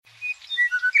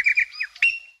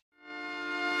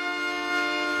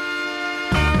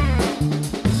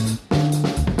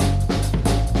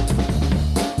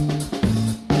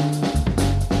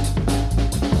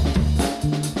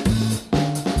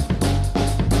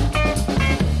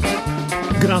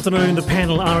Good afternoon. The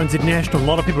panel, RNZ National. A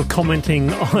lot of people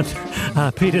commenting on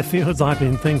Peter Field's I've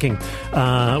Been Thinking,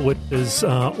 which is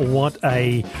what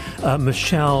a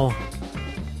Michelle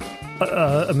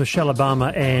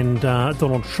Obama and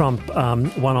Donald Trump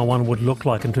one-on-one would look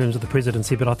like in terms of the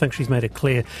presidency. But I think she's made it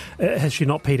clear, has she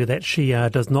not, Peter, that she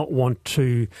does not want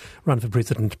to run for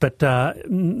president, but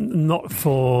not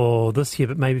for this year,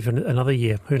 but maybe for another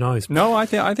year. Who knows? No, I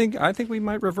think we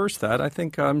might reverse that. I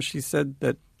think she said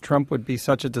that Trump would be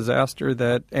such a disaster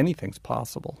that anything's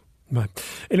possible. Right.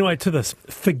 Anyway, to this.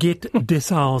 Forget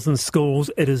deciles in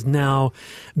schools. It is now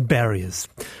barriers.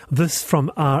 This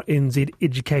from RNZ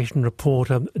Education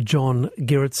reporter John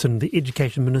Gerritsen. The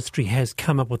Education Ministry has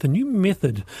come up with a new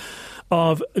method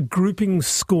of grouping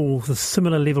schools with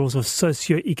similar levels of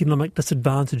socio-economic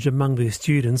disadvantage among their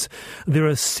students. There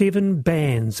are 7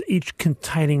 bands, each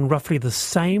containing roughly the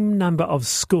same number of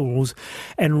schools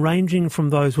and ranging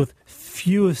from those with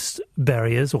fewest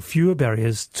barriers or fewer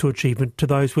barriers to achievement to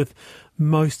those with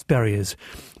most barriers.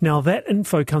 Now, that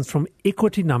info comes from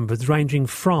equity numbers ranging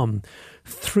from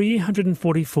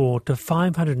 344 to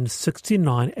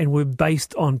 569 and were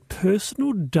based on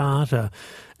personal data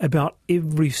about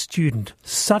every student,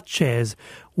 such as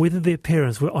whether their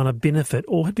parents were on a benefit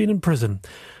or had been in prison.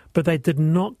 But they did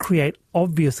not create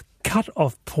obvious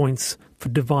cut-off points for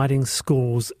dividing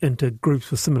schools into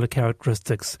groups with similar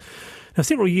characteristics. Now,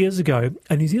 several years ago,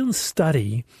 a New Zealand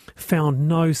study found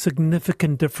no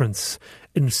significant difference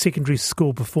in secondary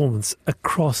school performance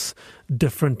across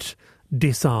different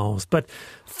deciles. But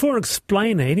for an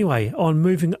explainer, anyway, on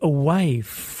moving away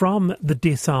from the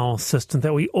decile system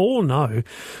that we all know,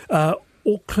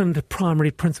 Auckland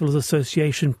Primary Principals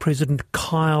Association President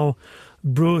Kyle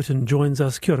Brewerton joins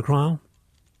us. Kia ora, Kyle.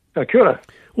 Kia ora.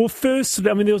 Well, first,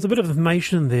 I mean, there was a bit of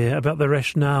information there about the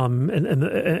rationale and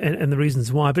the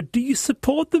reasons why, but do you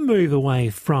support the move away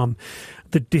from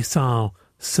the decile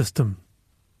system?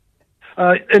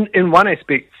 In one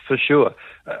aspect, for sure.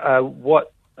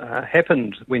 What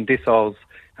happened when deciles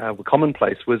were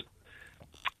commonplace was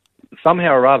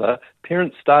somehow or other,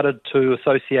 parents started to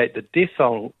associate the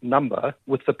decile number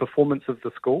with the performance of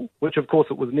the school, which, of course,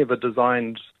 it was never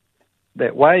designed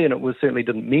that way, and it was certainly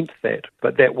didn't mean that,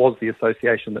 but that was the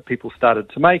association that people started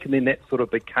to make, and then that sort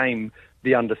of became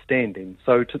the understanding.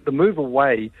 So the move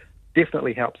away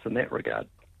definitely helps in that regard.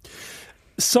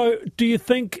 So do you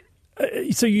think,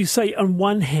 so you say on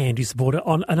one hand you support it,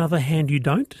 on another hand you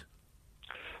don't?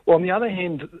 Well, on the other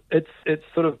hand, it's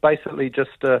sort of basically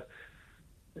just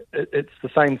it's the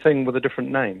same thing with a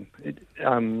different name.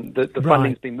 The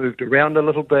funding's been moved around a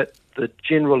little bit. The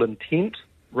general intent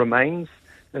remains,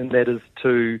 and that is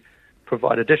to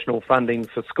provide additional funding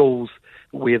for schools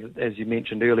where, as you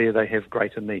mentioned earlier, they have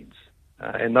greater needs.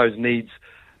 And those needs,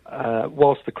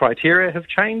 whilst the criteria have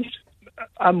changed,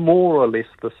 are more or less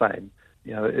the same.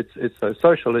 You know, it's those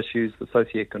social issues, the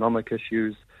socioeconomic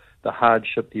issues, the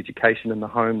hardship, the education in the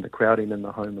home, the crowding in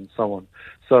the home, and so on.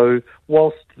 So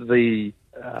whilst the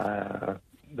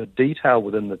detail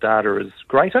within the data is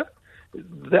greater,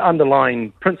 the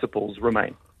underlying principles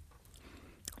remain.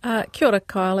 Kia ora,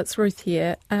 Kyle. It's Ruth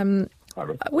here.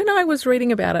 When I was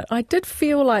reading about it, I did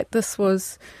feel like this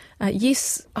was,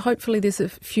 yes, hopefully there's a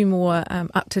few more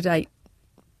up-to-date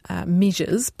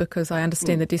measures, because I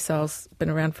understand the decile's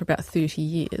been around for about 30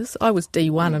 years. I was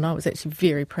D1 and I was actually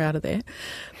very proud of that.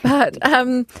 But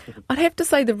I'd have to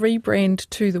say the rebrand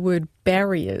to the word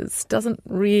barriers doesn't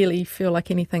really feel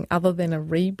like anything other than a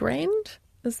rebrand.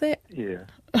 Is that? Yeah.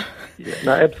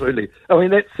 No, absolutely. I mean,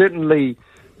 that's certainly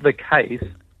the case.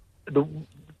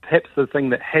 Perhaps the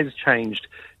thing that has changed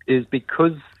is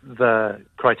because the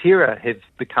criteria have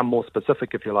become more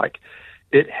specific, if you like,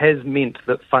 it has meant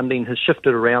that funding has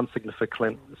shifted around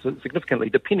significantly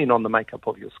depending on the makeup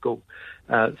of your school.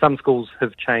 Some schools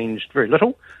have changed very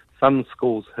little. Some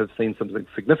schools have seen some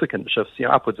significant shifts,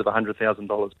 upwards of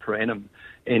 $100,000 per annum,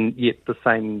 and yet the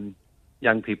same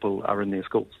young people are in their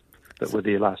schools that were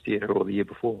there last year or the year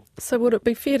before. So would it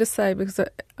be fair to say, because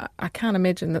I can't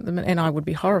imagine that, and I would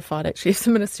be horrified actually, if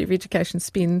the Ministry of Education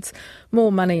spends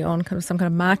more money on some kind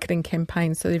of marketing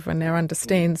campaign so everyone now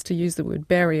understands to use the word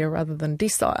barrier rather than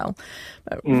decile.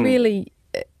 But really,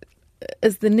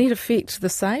 is the net effect the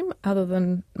same, other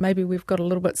than maybe we've got a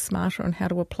little bit smarter on how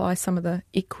to apply some of the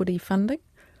equity funding?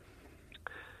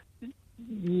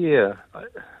 Yeah.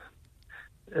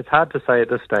 It's hard to say at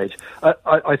this stage.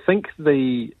 I think as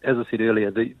I said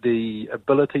earlier, the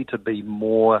ability to be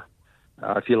more,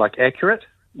 if you like, accurate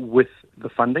with the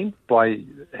funding by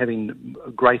having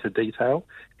greater detail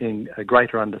and a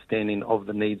greater understanding of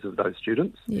the needs of those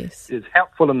students is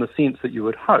helpful in the sense that you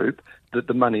would hope that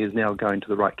the money is now going to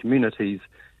the right communities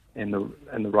and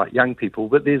the right young people.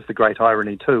 But there's the great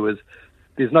irony too, is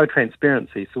there's no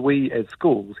transparency. So we as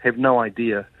schools have no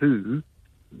idea who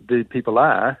the people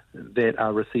are that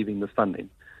are receiving this funding.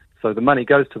 So the money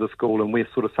goes to the school, and we're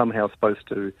sort of somehow supposed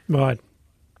to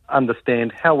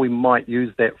understand how we might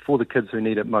use that for the kids who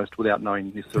need it most without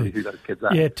knowing necessarily who those kids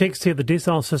are. Yeah, text here, the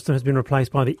decile system has been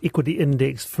replaced by the equity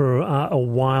index for a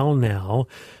while now,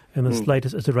 and this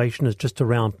latest iteration is just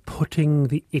around putting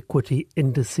the equity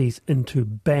indices into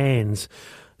bands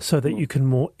so that you can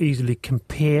more easily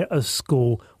compare a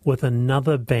school with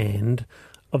another band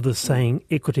of the same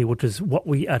equity, which is what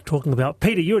we are talking about.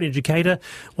 Peter, you're an educator.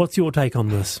 What's your take on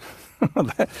this?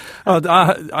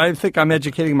 I think I'm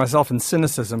educating myself in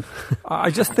cynicism. I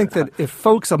just think that if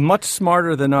folks are much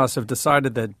smarter than us have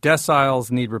decided that deciles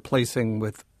need replacing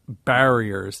with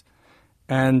barriers,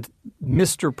 and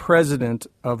Mr. President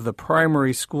of the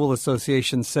Primary School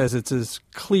Association says it's as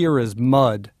clear as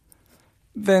mud,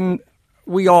 then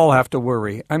we all have to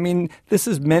worry. I mean, this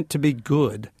is meant to be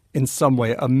good in some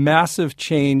way, a massive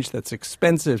change that's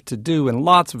expensive to do and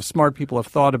lots of smart people have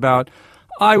thought about.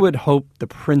 I would hope the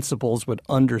principals would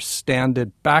understand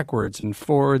it backwards and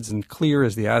forwards and clear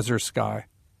as the azure sky.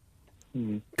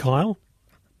 Kyle?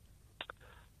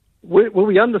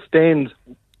 We understand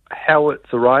how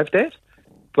it's arrived at,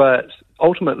 but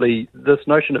ultimately this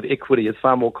notion of equity is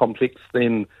far more complex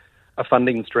than a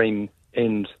funding stream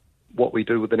and what we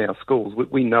do within our schools.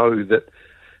 We know that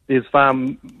there's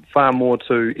far more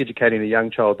to educating a young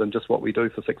child than just what we do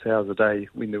for 6 hours a day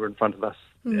when they're in front of us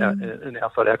and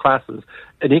outside our classes.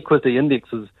 An equity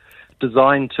index is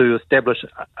designed to establish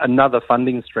another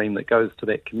funding stream that goes to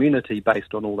that community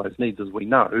based on all those needs, as we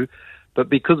know. But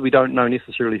because we don't know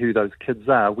necessarily who those kids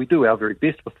are, we do our very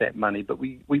best with that money, but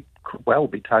we could well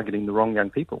be targeting the wrong young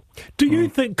people. Do you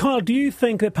think, Kyle, do you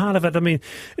think that part of it, I mean,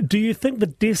 do you think the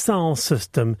decile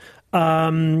system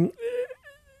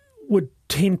would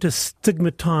tend to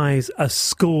stigmatise a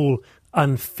school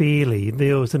unfairly?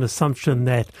 There was an assumption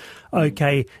that,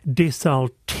 okay, decile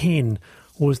 10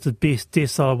 was the best,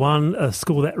 decile 1, a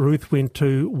school that Ruth went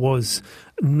to, was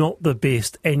not the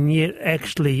best, and yet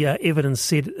actually evidence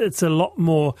said it's a lot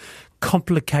more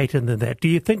complicated than that. Do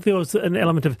you think there was an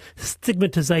element of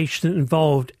stigmatisation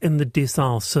involved in the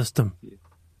decile system?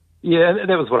 Yeah,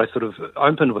 that was what I sort of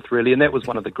opened with, really, and that was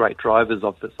one of the great drivers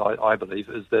of this, I believe,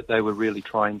 is that they were really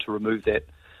trying to remove that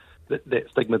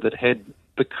stigma that had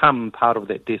become part of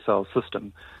that decile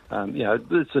system.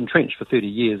 It's entrenched for 30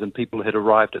 years, and people had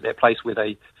arrived at that place where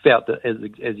they felt that,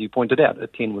 as you pointed out, a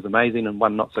 10 was amazing and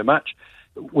 1 not so much,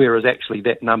 whereas actually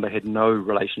that number had no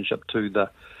relationship to the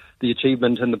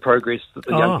achievement and the progress that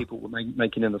the young people were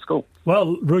making in the school.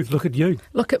 Well, Ruth, look at you.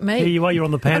 Look at me. Here you are, you're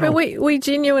on the panel. I mean, we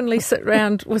genuinely sit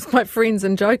around with my friends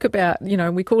and joke about,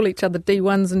 we call each other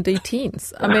D1s and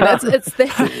D10s. I mean, it's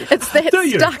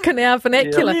that stuck in our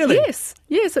vernacular. Yeah, really?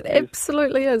 Yes, it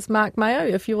absolutely is. Mark Mayo,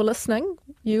 if you were listening,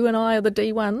 you and I are the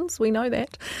D1s. We know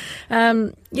that.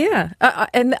 And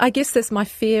I guess that's my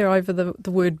fear over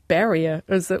the word barrier,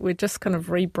 is that we're just kind of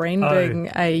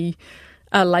rebranding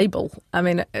a label. I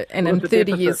mean, and in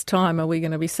 30 years' time, are we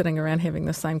going to be sitting around having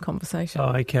the same conversation?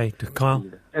 Oh, okay. Kyle?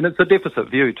 Yeah. And it's a deficit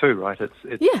view too, right? It's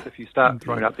if you start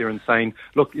throwing up there and saying,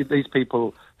 look, these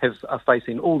people are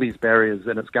facing all these barriers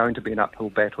and it's going to be an uphill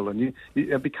battle, and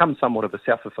it becomes somewhat of a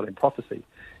self-fulfilling prophecy.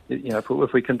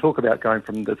 If we can talk about going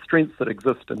from the strengths that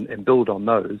exist and build on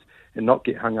those and not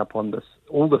get hung up on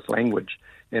all this language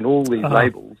and all these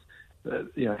labels,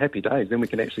 happy days. Then we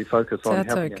can actually focus on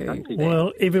helping our young people.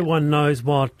 Well, everyone knows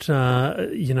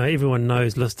everyone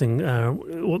knows listening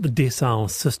what the decile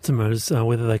system is.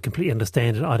 Whether they completely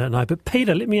understand it, I don't know. But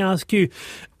Peter, let me ask you,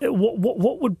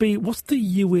 what's the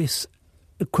US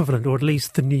equivalent, or at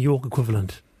least the New York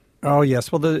equivalent? Oh,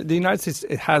 yes. Well, the United States,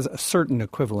 it has a certain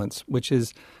equivalence, which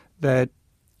is that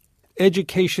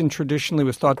education traditionally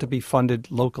was thought to be funded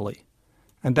locally.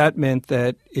 And that meant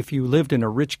that if you lived in a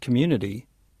rich community,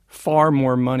 far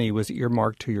more money was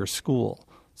earmarked to your school.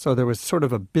 So there was sort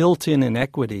of a built-in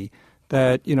inequity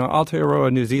that,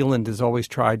 Aotearoa, New Zealand has always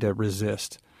tried to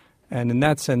resist. And in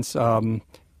that sense,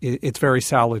 it's very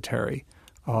salutary.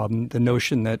 The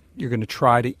notion that you're going to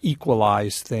try to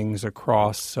equalize things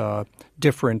across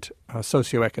different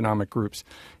socioeconomic groups.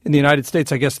 In the United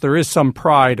States, I guess there is some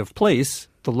pride of place.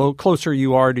 The closer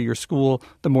you are to your school,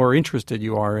 the more interested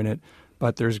you are in it.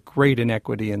 But there's great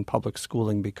inequity in public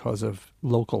schooling because of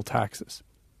local taxes.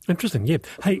 Interesting, yeah.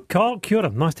 Hey, Kyle, kia ora.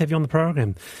 Nice to have you on the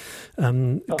program.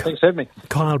 Thanks for having me.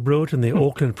 Kyle Brewerton, the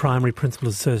Auckland Primary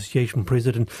Principals Association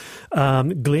President.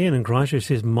 Glenn in Christchurch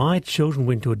says, my children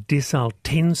went to a decile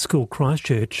 10 school,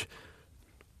 Christchurch.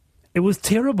 It was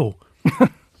terrible.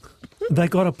 They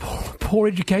got a poor poor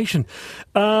education.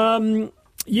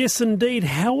 Yes, indeed.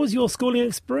 How was your schooling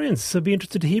experience? I'd be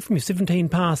interested to hear from you. 17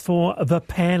 past for the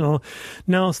panel.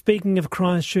 Now, speaking of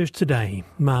Christchurch today,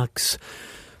 marks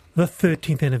the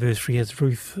 13th anniversary, as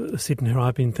Ruth said in her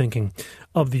I've Been Thinking,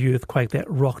 of the earthquake that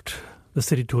rocked the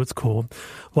city to its core,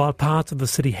 while parts of the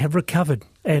city have recovered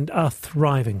and are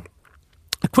thriving.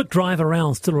 A quick drive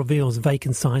around still reveals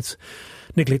vacant sites,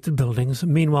 neglected buildings.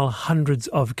 Meanwhile, hundreds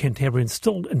of Cantabrians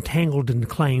still entangled in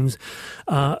claims.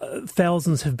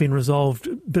 Thousands have been resolved,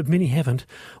 but many haven't.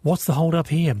 What's the hold up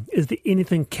here? Is there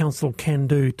anything council can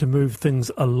do to move things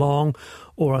along,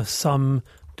 or are some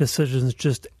decisions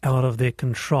just out of their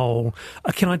control?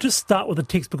 Can I just start with the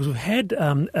text, because we've had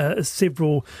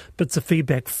several bits of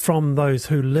feedback from those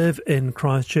who live in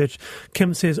Christchurch.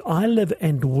 Kim says, I live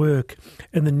and work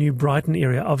in the New Brighton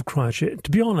area of Christchurch.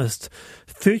 To be honest,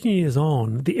 13 years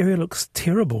on, the area looks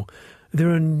terrible. There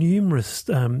are numerous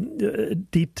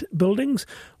deep buildings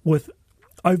with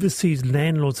overseas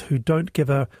landlords who don't give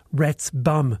a rat's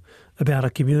bum about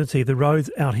a community. The roads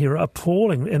out here are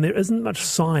appalling, and there isn't much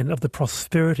sign of the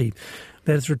prosperity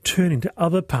that is returning to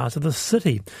other parts of the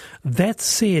city. That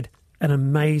said, an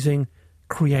amazing,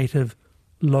 creative,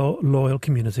 loyal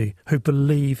community who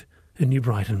believe in New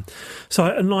Brighton. So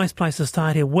a nice place to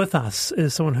start here. With us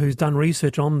is someone who's done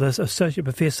research on this, Associate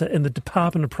Professor in the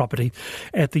Department of Property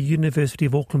at the University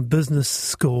of Auckland Business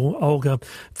School, Olga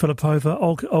Filipova.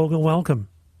 Olga, welcome.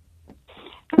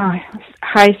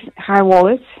 Hi,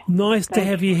 Wallace. Nice to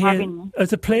have you here. Me.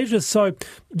 It's a pleasure. So,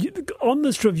 on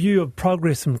this review of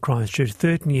progress in Christchurch,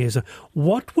 13 years,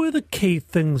 what were the key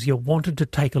things you wanted to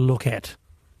take a look at?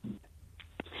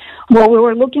 Well, we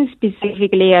were looking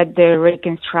specifically at the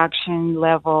reconstruction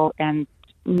level and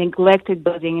neglected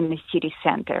building in the city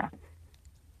center.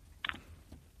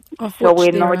 So we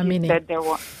noticed that there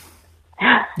were...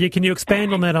 Yeah, can you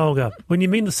expand on that, Olga? When you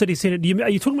mean the city center, are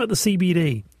you talking about the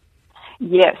CBD?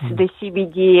 Yes, the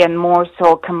CBD and more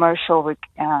so commercial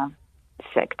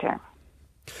sector.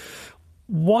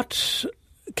 What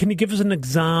can you give us an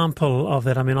example of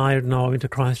that? I mean, I know I went to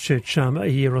Christchurch a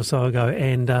year or so ago,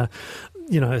 and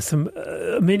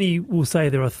many will say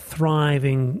there are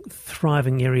thriving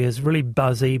areas, really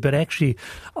buzzy. But actually,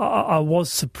 I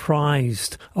was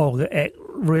surprised, Olga, at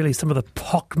really some of the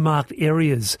pockmarked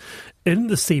areas in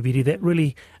the CBD that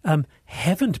really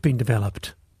haven't been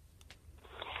developed.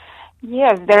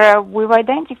 Yes, we've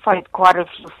identified quite a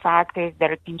few factors that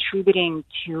are contributing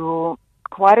to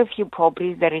quite a few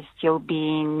properties that are still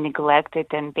being neglected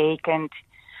and vacant.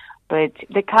 But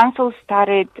the council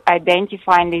started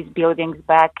identifying these buildings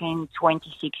back in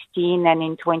 2016, and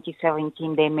in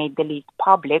 2017 they made the list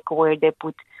public, where they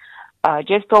put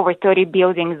just over 30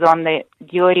 buildings on the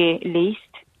dirty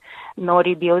list,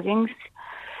 naughty buildings.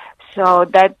 So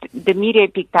that the media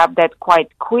picked up that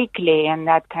quite quickly, and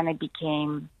that kind of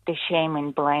became the shame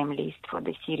and blame list for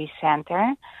the city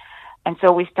center. And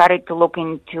so we started to look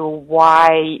into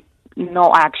why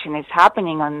no action is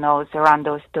happening on around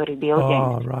those 30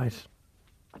 buildings. Oh, right.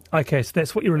 Okay, so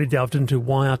that's what you really delved into.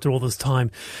 Why, after all this time,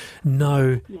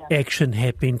 no action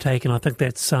had been taken? I think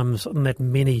that's something that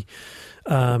many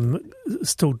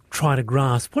still try to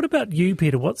grasp. What about you,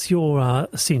 Peter? What's your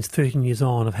sense, 13 years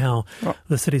on, of how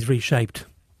the city's reshaped?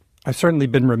 I've certainly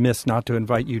been remiss not to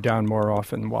invite you down more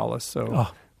often, Wallace, so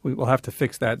we will have to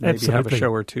fix that, maybe have a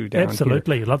show or two down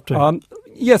Absolutely, here. Love to.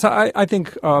 Yes, I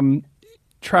think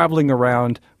traveling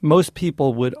around, most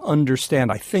people would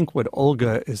understand, I think, what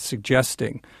Olga is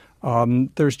suggesting.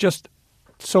 There's just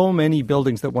so many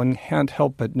buildings that one can't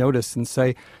help but notice and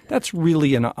say, that's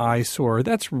really an eyesore.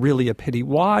 That's really a pity.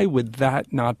 Why would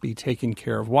that not be taken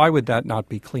care of? Why would that not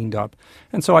be cleaned up?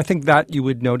 And so I think that you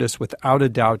would notice without a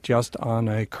doubt just on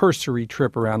a cursory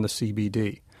trip around the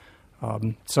CBD.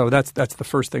 So that's the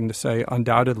first thing to say.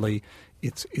 Undoubtedly,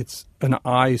 it's an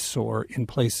eyesore in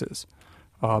places.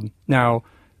 Now,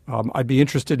 I'd be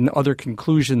interested in other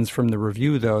conclusions from the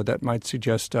review, though, that might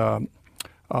suggest the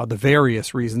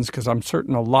various reasons, because I'm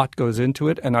certain a lot goes into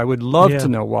it. And I would love to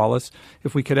know, Wallace,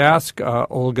 if we could ask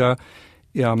Olga,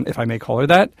 if I may call her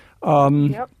that,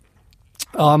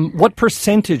 what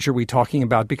percentage are we talking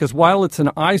about? Because while it's an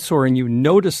eyesore and you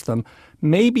notice them,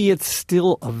 maybe it's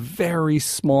still a very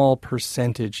small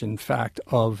percentage, in fact,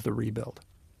 of the rebuild.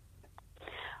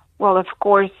 Well, of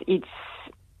course, it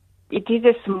is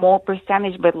a small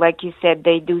percentage, but like you said,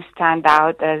 they do stand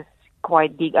out as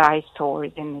quite big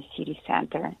eyesores in the city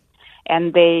center.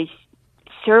 And they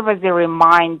serve as a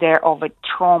reminder of a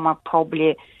trauma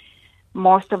probably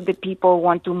most of the people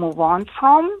want to move on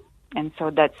from. And so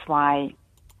that's why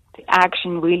the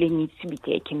action really needs to be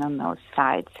taken on those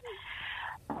sides.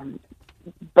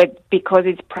 but because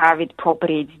it's private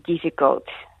property, it's difficult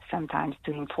sometimes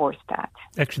to enforce that.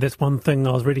 Actually, that's one thing.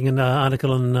 I was reading an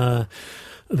article in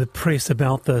the press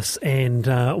about this, and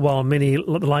while many, the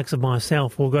likes of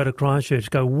myself, will go to Christchurch,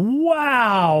 go,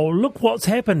 wow, look what's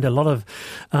happened. A lot of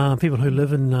people who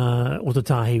live in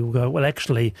Otatahi will go, well,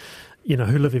 actually, who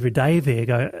live every day there,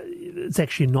 go, it's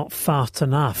actually not fast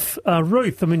enough.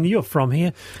 Ruth, I mean, you're from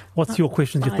here. What's your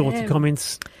questions, your thoughts, your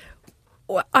comments?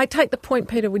 Well, I take the point,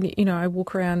 Peter, when I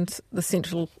walk around the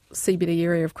central CBD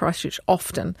area of Christchurch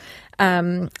often,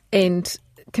 and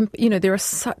there are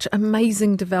such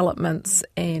amazing developments,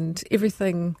 and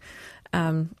everything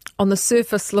on the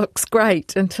surface looks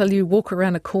great until you walk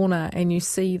around a corner and you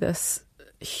see this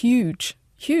huge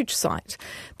site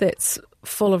that's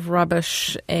full of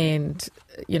rubbish and,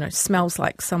 smells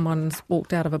like someone's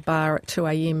walked out of a bar at 2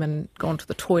 a.m. and gone to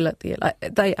the toilet there.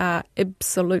 They are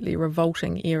absolutely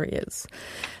revolting areas.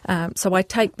 So I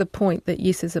take the point that,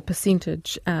 yes, as a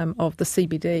percentage of the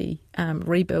CBD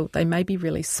rebuild, they may be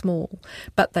really small,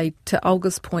 but to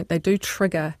Olga's point, they do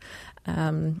trigger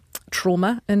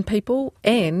trauma in people,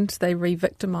 and they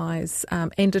re-victimise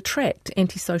and attract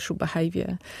antisocial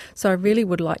behaviour. So I really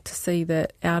would like to see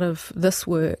that out of this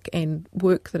work and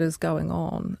work that is going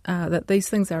on, that these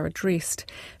things are addressed,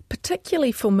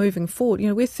 particularly for moving forward.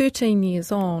 We're 13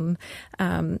 years on,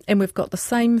 and we've got the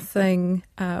same thing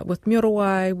with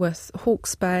Murawai, with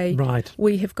Hawke's Bay. Right.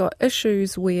 We have got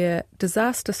issues where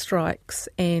disaster strikes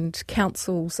and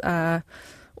councils are,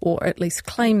 or at least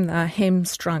claim they're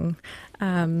hamstrung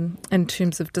in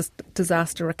terms of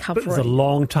disaster recovery. But there's a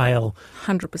long tail.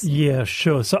 100%. Yeah,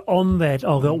 sure. So on that,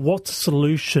 Olga, what's the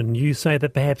solution? You say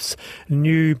that perhaps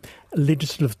new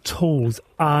legislative tools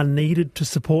are needed to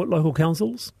support local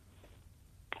councils?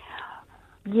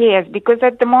 Yes, because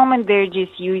at the moment they're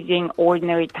just using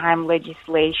ordinary time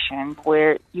legislation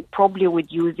where you probably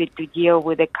would use it to deal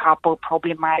with a couple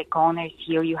problematic owners.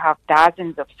 Here you have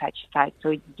dozens of such sites, so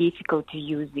it's difficult to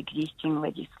use existing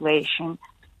legislation.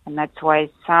 And that's why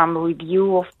some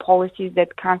review of policies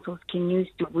that councils can use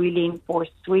to really enforce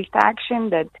swift action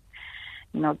that,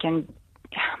 can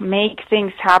make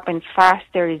things happen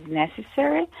faster is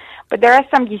necessary. But there are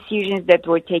some decisions that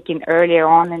were taken earlier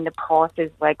on in the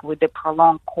process, like with the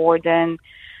prolonged cordon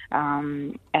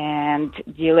and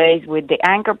delays with the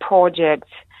anchor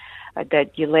projects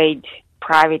that delayed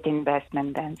private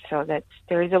investment then. So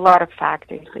there is a lot of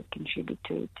factors that contribute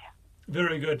to it.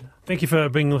 Very good. Thank you for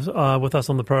being with us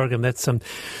on the program. That's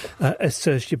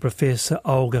Associate Professor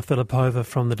Olga Filipova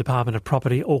from the Department of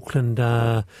Property, Auckland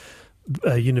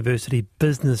University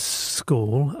Business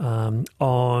School,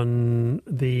 on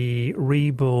the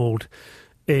rebuild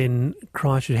in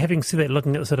Christchurch. Having said that,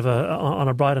 looking at sort of on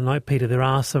a brighter note, Peter, there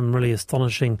are some really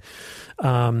astonishing,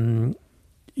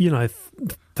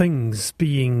 things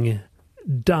being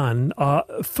done.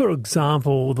 For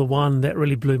example, the one that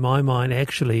really blew my mind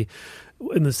actually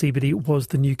in the CBD was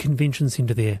the new convention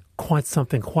centre there. Quite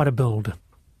something, quite a build.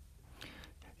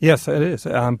 Yes, it is.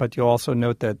 But you also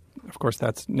note that, of course,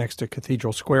 that's next to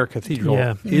Cathedral Square.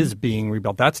 Cathedral is being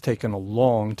rebuilt. That's taken a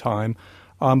long time.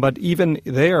 But even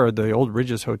there, the Old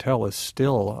Ridges Hotel is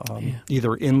still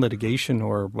either in litigation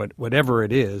or whatever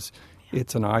it is.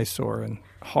 It's an eyesore and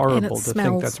horrible to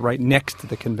think that's right next to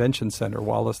the convention center,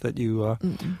 Wallace, that you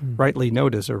rightly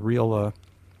note is a real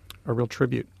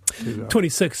tribute.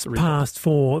 26 past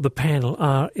 4, the panel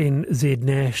RNZ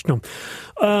National.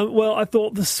 Well, I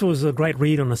thought this was a great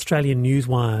read on Australian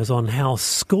Newswires on how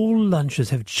school lunches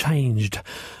have changed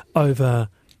over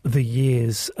the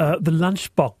years. The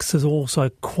lunchbox is also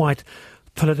quite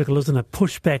political, isn't it?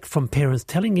 Pushback from parents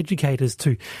telling educators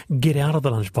to get out of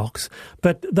the lunchbox.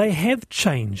 But they have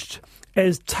changed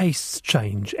as tastes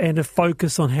change and a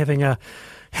focus on having a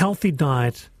healthy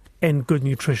diet and good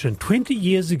nutrition. 20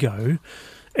 years ago,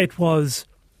 it was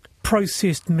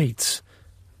processed meats,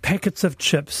 packets of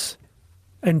chips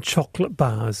and chocolate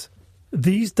bars.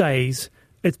 These days,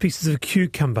 it's pieces of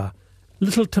cucumber,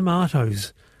 little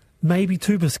tomatoes, maybe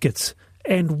 2 biscuits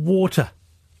and water.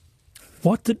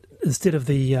 Instead of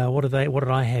the, what did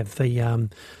I have? The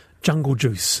jungle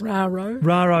juice.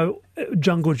 Raro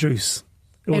jungle juice.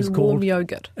 It was called. Warm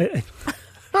yogurt.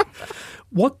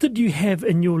 What did you have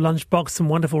in your lunchbox? Some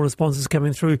wonderful responses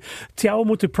coming through. Te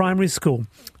Awamutu Primary School,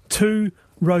 2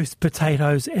 roast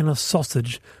potatoes and a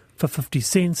sausage for 50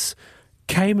 cents.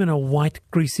 Came in a white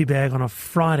greasy bag on a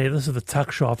Friday. This is the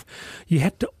tuck shop. You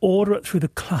had to order it through the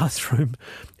classroom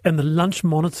and the lunch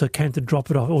monitor came to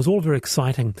drop it off. It was all very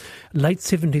exciting. Late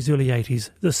 70s, early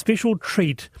 80s. The special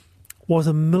treat was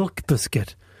a milk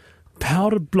biscuit,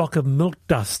 powdered block of milk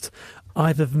dust,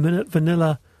 either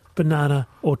vanilla, banana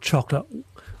or chocolate.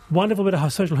 Wonderful bit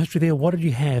of social history there. What did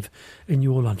you have in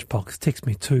your lunchbox? Text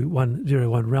me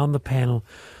 2101. Round the panel.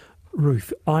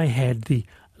 Ruth, I had the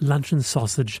luncheon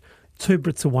sausage, 2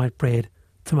 bits of white bread,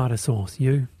 tomato sauce.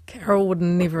 You? Carol would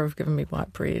never have given me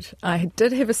white bread. I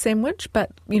did have a sandwich,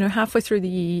 but, halfway through the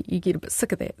year, you get a bit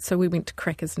sick of that. So we went to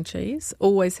crackers and cheese.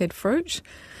 Always had fruit.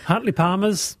 Huntley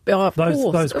Palmer's. Oh, of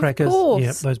course. Those crackers. Of course.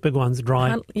 Yeah, those big ones,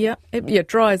 dry.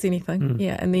 Dry as anything.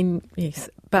 Yeah, and then, yes.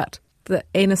 But the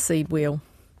aniseed wheel.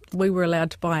 We were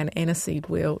allowed to buy an aniseed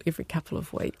wheel every couple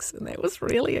of weeks, and that was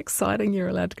really exciting. You were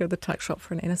allowed to go to the tuck shop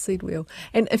for an aniseed wheel.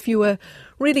 And if you were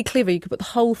really clever, you could put the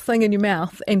whole thing in your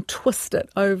mouth and twist it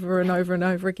over and over and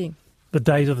over again. The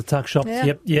days of the tuck shops.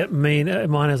 Yeah. Yep.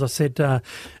 Mine, as I said,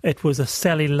 it was a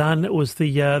Sally Lunn. It was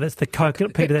that's the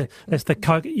coconut, Peter. That's the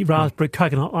raspberry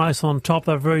coconut ice on top.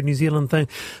 The very New Zealand thing.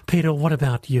 Peter, what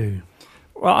about you?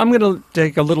 Well, I'm going to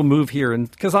take a little move here, and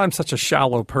because I'm such a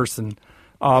shallow person,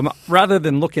 rather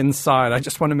than look inside, I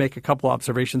just want to make a couple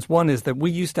observations. One is that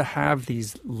we used to have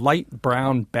these light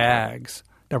brown bags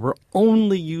that were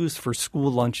only used for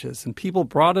school lunches, and people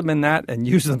brought them in that and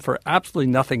used them for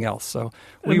absolutely nothing else. So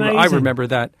I remember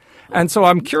that. And so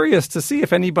I'm curious to see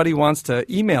if anybody wants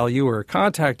to email you or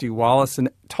contact you, Wallace, and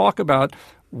talk about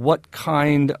what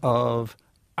kind of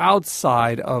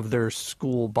outside of their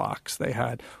school box they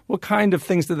had. What kind of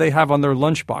things did they have on their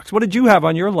lunchbox? What did you have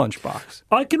on your lunchbox?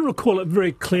 I can recall it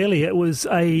very clearly. It was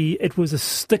a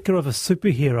sticker of a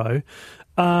superhero.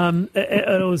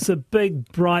 It was a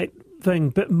big, bright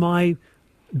thing, but my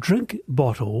drink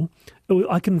bottle,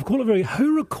 I can recall it very...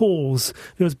 Who recalls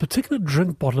there was a particular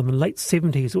drink bottle in the late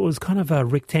 70s? It was kind of a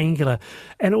rectangular,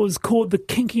 and it was called the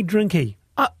Kinky Drinky.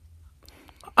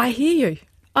 I hear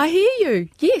you,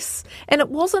 yes. And it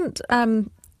wasn't...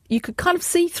 you could kind of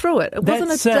see through it. It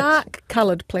wasn't a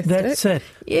dark-coloured plastic. That's it.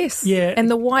 Yes. Yeah. And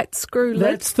the white screw lid.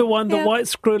 That's the one, the white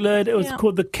screw lid. It was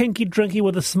called the Kinky Drinky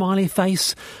with a smiley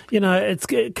face. It's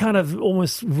kind of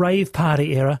almost rave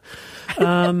party era.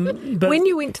 But when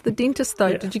you went to the dentist,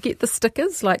 though, did you get the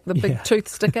stickers, like the big tooth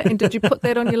sticker, and did you put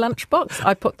that on your lunchbox?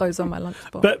 I put those on my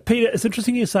lunchbox. But, Peter, it's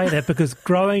interesting you say that because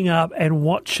growing up and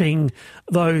watching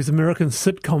those American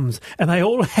sitcoms, and they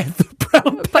all had the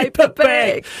brown paper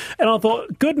bag. And I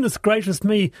thought, goodness gracious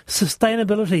me,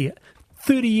 sustainability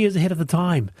 30 years ahead of the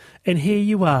time. And here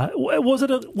you are. Was it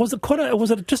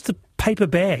just a paper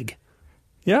bag?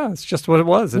 Yeah, it's just what it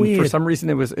was. And Weird. For some reason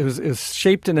it was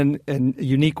shaped in a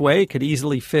unique way. It could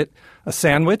easily fit a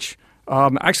sandwich.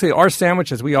 Actually, our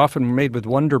sandwiches, we often made with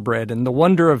Wonder Bread. And the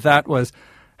wonder of that was,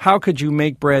 how could you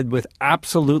make bread with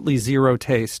absolutely zero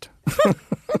taste?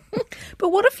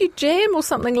 But what if your jam or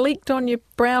something leaked on your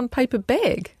brown paper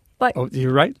bag?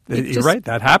 You're right. You're right.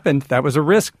 That happened. That was a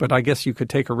risk, but I guess you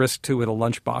could take a risk too with a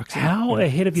lunchbox. How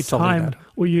ahead of your time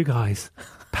were you guys?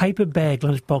 Paper bag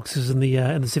lunchboxes in the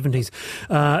 70s.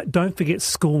 Don't forget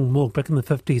school milk back in the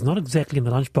 50s. Not exactly in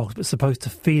the lunchbox, but supposed to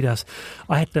feed us.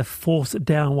 I had to force it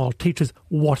down while teachers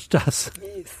watched us.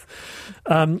 Yes.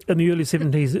 In the early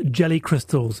 70s, jelly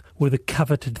crystals were the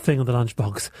coveted thing of the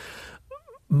lunchbox.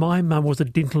 My mum was a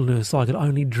dental nurse, so I could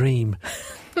only dream.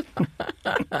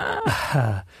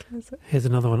 Here's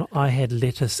another one. I had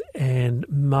lettuce and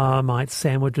Marmite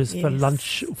sandwiches for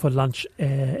lunch,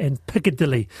 and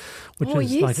Piccadilly, which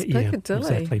is Piccadilly.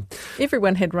 Exactly.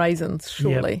 Everyone had raisins,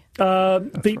 surely.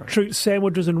 Beetroot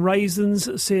sandwiches and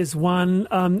raisins, says one.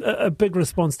 A big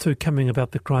response to coming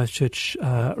about the Christchurch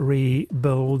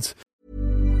rebuilds.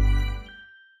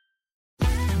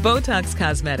 Botox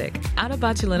Cosmetic, out of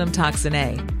botulinum toxin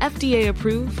A, FDA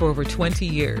approved for over 20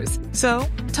 years. So,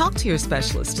 talk to your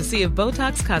specialist to see if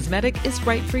Botox Cosmetic is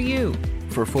right for you.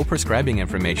 For full prescribing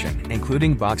information,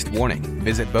 including boxed warning,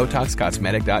 visit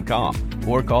BotoxCosmetic.com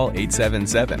or call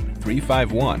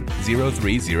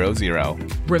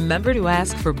 877-351-0300. Remember to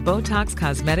ask for Botox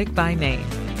Cosmetic by name.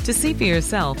 To see for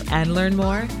yourself and learn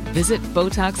more, visit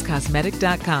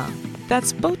BotoxCosmetic.com.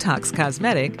 That's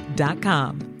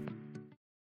BotoxCosmetic.com.